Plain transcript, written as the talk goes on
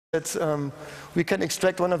that we can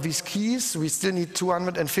extract one of these keys. We still need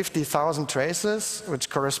 250,000 traces, which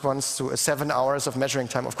corresponds to 7 hours of measuring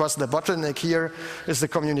time. Of course, the bottleneck here is the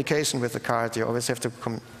communication with the card. You always have to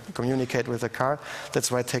communicate with the card.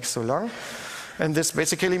 That's why it takes so long. And this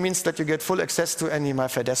basically means that you get full access to any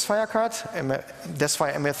MyFair DeskFire card,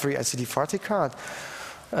 DeskFire MF3 ICD40 card.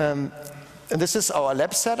 And this is our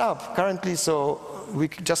lab setup currently, so we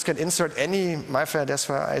just can insert any MyFair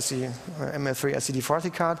DeskFire MF3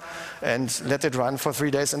 ICD40 card and let it run for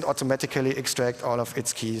 3 days and automatically extract all of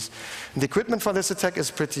its keys. And the equipment for this attack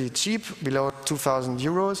is pretty cheap, below 2,000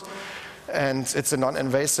 euros. And it's a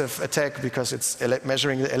non-invasive attack because it's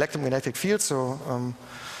measuring the electromagnetic field, so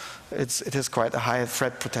it has quite a high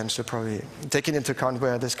threat potential, probably. Taking into account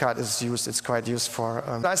where this card is used, it's quite used for.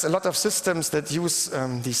 There's a lot of systems that use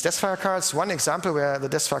these DeskFire cards. One example where the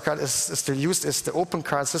DeskFire card is still used is the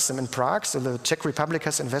Opencard system in Prague. So the Czech Republic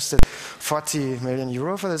has invested 40 million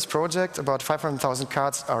euro for this project. About 500,000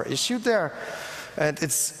 cards are issued there. And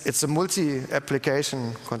it's a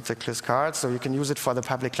multi-application contactless card, so you can use it for the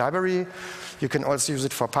public library. You can also use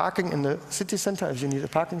it for parking in the city center if you need a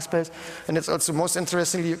parking space. And it's also most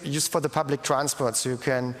interestingly used for the public transport, so you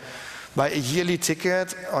can buy a yearly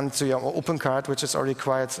ticket onto your Opencard, which is already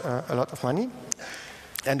quite a lot of money.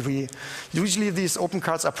 And usually these open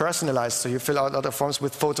cards are personalized, so you fill out a lot of forms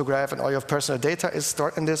with photograph and all your personal data is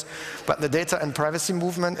stored in this. But the data and privacy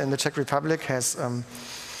movement in the Czech Republic has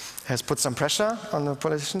put some pressure on the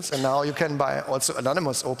politicians, and now you can buy also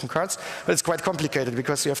anonymous open cards, but it's quite complicated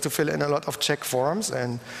because you have to fill in a lot of Czech forms,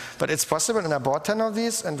 but it's possible, and I bought 10 of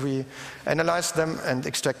these, and we analyzed them and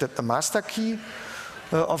extracted the master key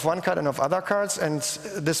of one card and of other cards, and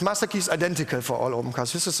this master key is identical for all open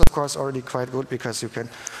cards. This is of course already quite good because you can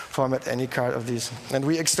format any card of these. And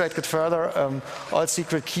we extracted further all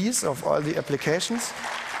secret keys of all the applications.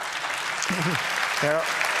 Yeah.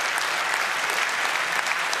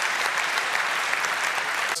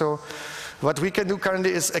 So what we can do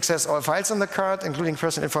currently is access all files on the card, including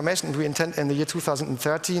personal information, and we intend in the year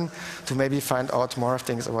 2013 to maybe find out more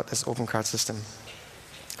things about this open card system.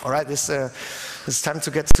 All right, it's time to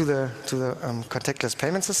get to the contactless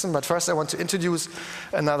payment system, but first I want to introduce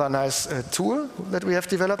another nice tool that we have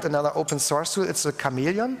developed, another open source tool. It's a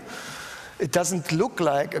Chameleon. It doesn't look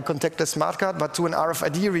like a contactless smart card, but to an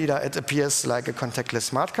RFID reader it appears like a contactless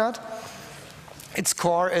smart card. Its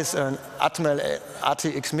core is an Atmel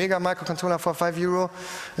ATX Mega microcontroller for €5,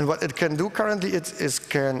 and what it can do currently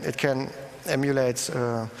it can emulate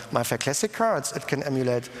MyFair Classic cards, it can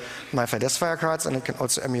emulate MyFair DeskFire cards, and it can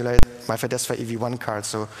also emulate MyFair DeskFire EV1 cards.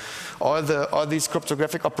 So all these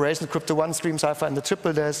cryptographic operations, Crypto1, Stream Cipher, and the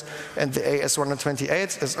Triple Des, and the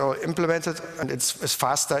AS128 is all implemented, and it's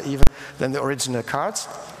faster even than the original cards.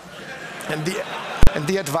 And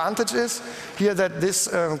the advantage is here that this,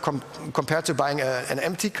 compared to buying an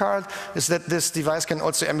empty card, is that this device can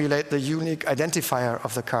also emulate the unique identifier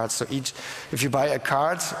of the card. So if you buy a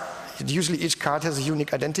card, usually each card has a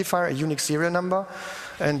unique identifier, a unique serial number,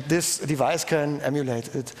 and this device can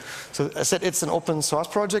emulate it. So as I said, it's an open source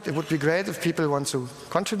project. It would be great if people want to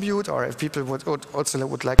contribute, or if people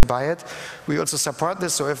would like to buy it. We also support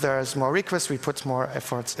this, so if there is more requests, we put more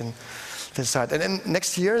efforts in this side. And then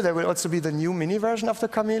next year there will also be the new mini version of the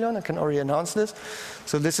Chameleon. I can already announce this.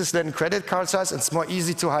 So this is then credit card size. It's more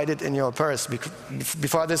easy to hide it in your purse.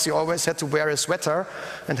 Before this you always had to wear a sweater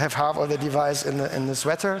and have half of the device in the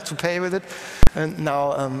sweater to pay with it. And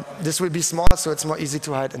now this will be small, so it's more easy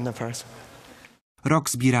to hide in the purse. Rok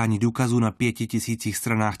sbírání důkazů na 5000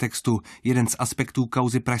 stranách textu. Jeden z aspektů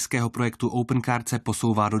kauzy pražského projektu Opencard se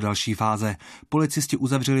posouvá do další fáze. Policisti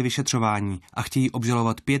uzavřeli vyšetřování a chtějí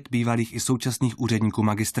obžalovat 5 bývalých i současných úředníků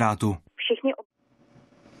magistrátu.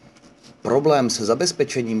 Problém se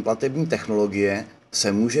zabezpečením platební technologie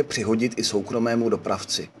se může přihodit i soukromému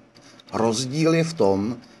dopravci. Rozdíl je v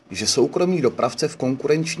tom, že soukromý dopravce v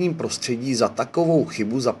konkurenčním prostředí za takovou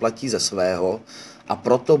chybu zaplatí ze svého a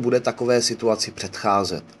proto bude takové situaci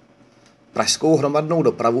předcházet. Pražskou hromadnou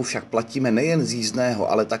dopravu však platíme nejen z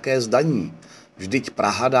jízdného, ale také z daní. Vždyť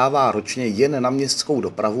Praha dává ročně jen na městskou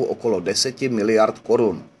dopravu okolo 10 miliard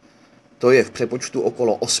korun. To je v přepočtu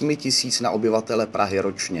okolo 8 000 na obyvatele Prahy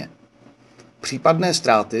ročně. Případné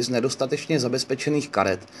ztráty z nedostatečně zabezpečených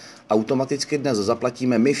karet automaticky dnes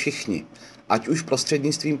zaplatíme my všichni, ať už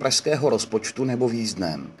prostřednictvím pražského rozpočtu nebo v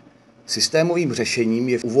jízdném. Systémovým řešením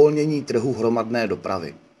je uvolnění trhu hromadné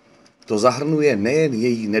dopravy. To zahrnuje nejen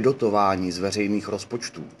její nedotování z veřejných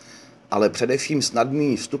rozpočtů, ale především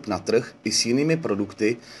snadný vstup na trh i s jinými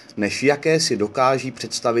produkty, než jaké si dokáží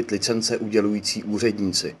představit licence udělující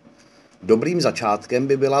úředníci. Dobrým začátkem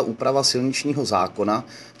by byla úprava silničního zákona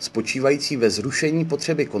spočívající ve zrušení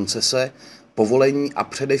potřeby koncese, povolení a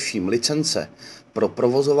především licence pro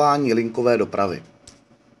provozování linkové dopravy.